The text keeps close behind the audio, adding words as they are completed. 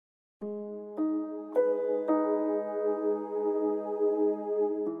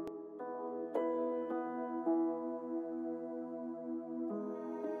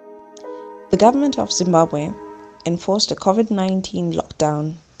The government of Zimbabwe enforced a COVID-19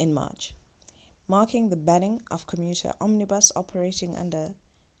 lockdown in March, marking the banning of commuter omnibus operating under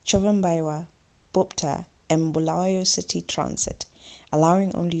Chovambaiwa, Bupta, and Bulawayo City Transit,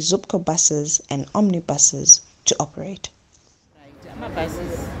 allowing only Zupco buses and omnibuses to operate. Right,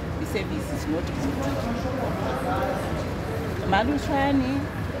 buses, the service is not good. Malushani,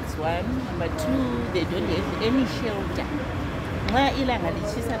 that's one. Number two, they don't have any shelter. Nxa ilanga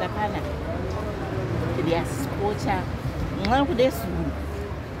litshisa laphana liyasikotsha. Nxa kulezulu,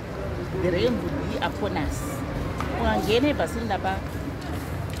 the rain will be upon us. Ungangena ebhasini lapha,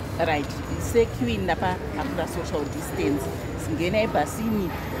 right, sequeuing lapha after social distance. Singena ebhasini,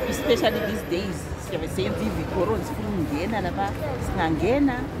 especially these days, siyabesenza ivikoro zifuna ungena lapha,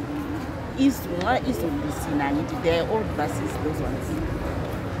 singangena nxa izulu lisina ngithi they are old buses, those ones.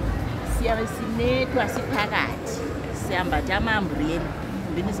 Siyabe sinethwa siphakathi, siyambatha ama-umbrella,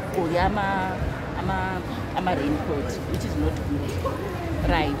 then sigqoke ama-raincoat, which is not good.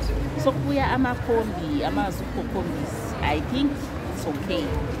 Right. So kuya ama-Khombi, ama-Zupco Khombis, I think it's okay.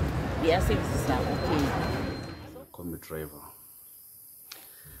 Their services are okay. Khombi driver.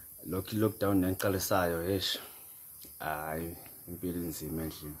 Lokhu lockdown nengiqalisayo yesh. Hayi, impilo inzima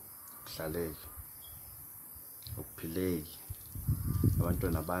endlini. Kuhlaleki. Ukuphileki.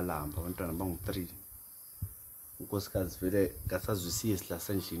 Abantwana balamba, abantwana bangu-3. Unkosikazi vele kasazwisisi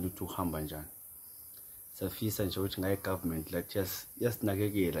isihlasendlini ukuthi uhamba njani. Safisa nje ukuthi ngaye government like just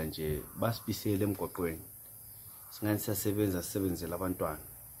yasinakekela nje basibisele emgwaqweni. Singani sisebenzela abantwana.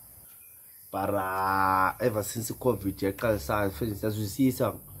 Para ever since COVID yaqalisa futhi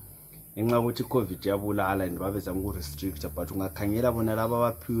siyazwisisa ngenxa ukuthi COVID yabulala and babezama uku-restrict but ungakhangela bona laba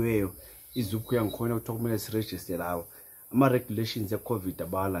abaphiweyo izupco yangikhona ukuthi kumele siregister lawo ama-regulations ye-COVID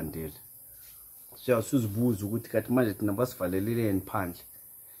abalandele. Siyazibuza ukuthi kathi manje thina basivaleleleni phandle.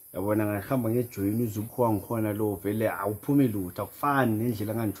 Yabona ngihamba ngejoin uzupco wangikhona lo vele awuphumi lutho akufani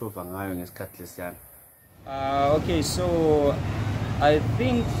nendlela ngangitshova ngayo ngesikhathi lesiyana. Okay, so I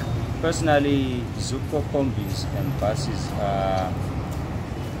think personally Zupco Khombis and buses are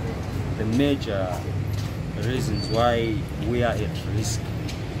the major reasons why we are at risk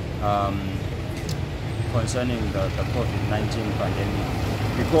concerning the COVID-19 pandemic,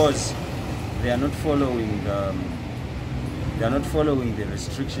 because they are not following the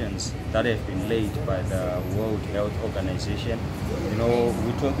restrictions that have been laid by the World Health Organization. You know,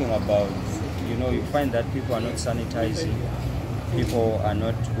 we're talking about, you know, you find that people are not sanitizing, people are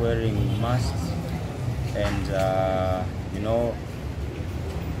not wearing masks, and you know,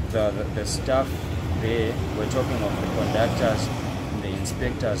 the staff there, we're talking of the conductors and the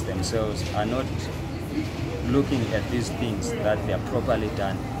inspectors themselves, are not looking at these things that they are properly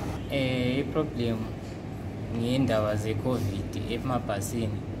done. A problem ngendaba ze-COVID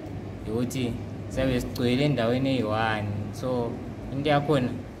emabhasini ukuthi sabe sigcwele endaweni eyi-1, so into yakhona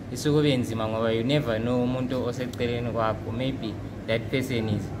isukube nzima ngoba you never know umuntu oseceleni kwakho, maybe that person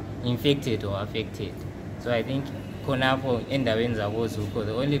is infected or affected. So I think khonapho endaweni zaboZupco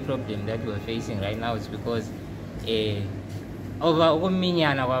the only problem that we're facing right now is because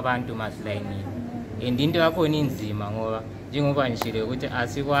ukuminyana kwabantu masilayinini, and into yakhona inzima ngoba njengoba ngishilo ukuthi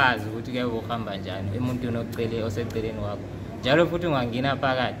asikwazi ukuthi kuyabe uhamba njani emuntwini oseceleni wakho, njalo futhi ungangena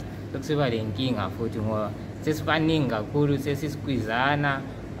phakathi sokusiba lenkinga futhi ngoba sesibaningi kakhulu, sesisikwizana,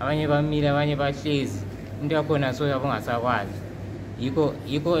 abanye bamile abanye bahlezi, into yakhona so yabo ngasakwazi.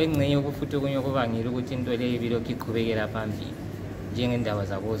 Yikho engcenye ukufuthi okunye okubangela ukuthi into leyo ibilokhu iqhubekela phambili njengendaba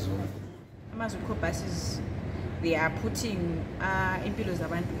zaboZupco. Ama-Zupco buses, they are putting impilo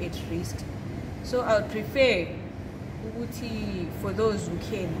zabantu at risk, so I would prefer for those who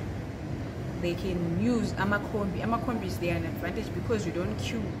can, they can use ama-Khombi. Ama-Khombis, they are an advantage because you don't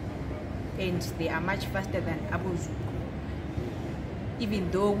queue and they are much faster than aboZupco, even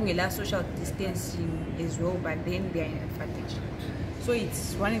though we allow social distancing as well, but then they are an advantage. So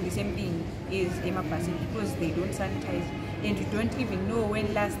it's one and the same thing as buses because they don't sanitize and you don't even know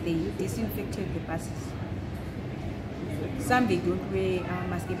when last they disinfected the buses. Some they don't wear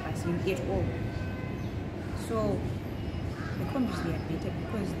mask at all. So the Khombis, they are better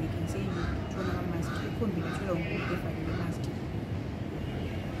because they can say you put on a mask. The Khombi actually mask.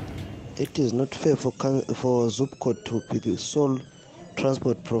 It is not fair for Zupco to be the sole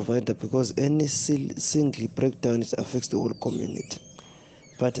transport provider because any single breakdown affects the whole community.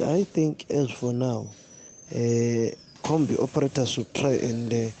 But I think as for now, Khombi operators should try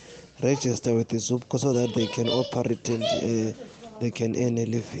and register with the Zupco so that they can operate and they can earn a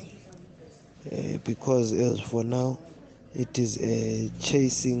living. Because as for now, it is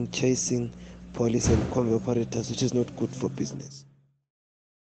chasing police and Khombi operators, which is not good for business.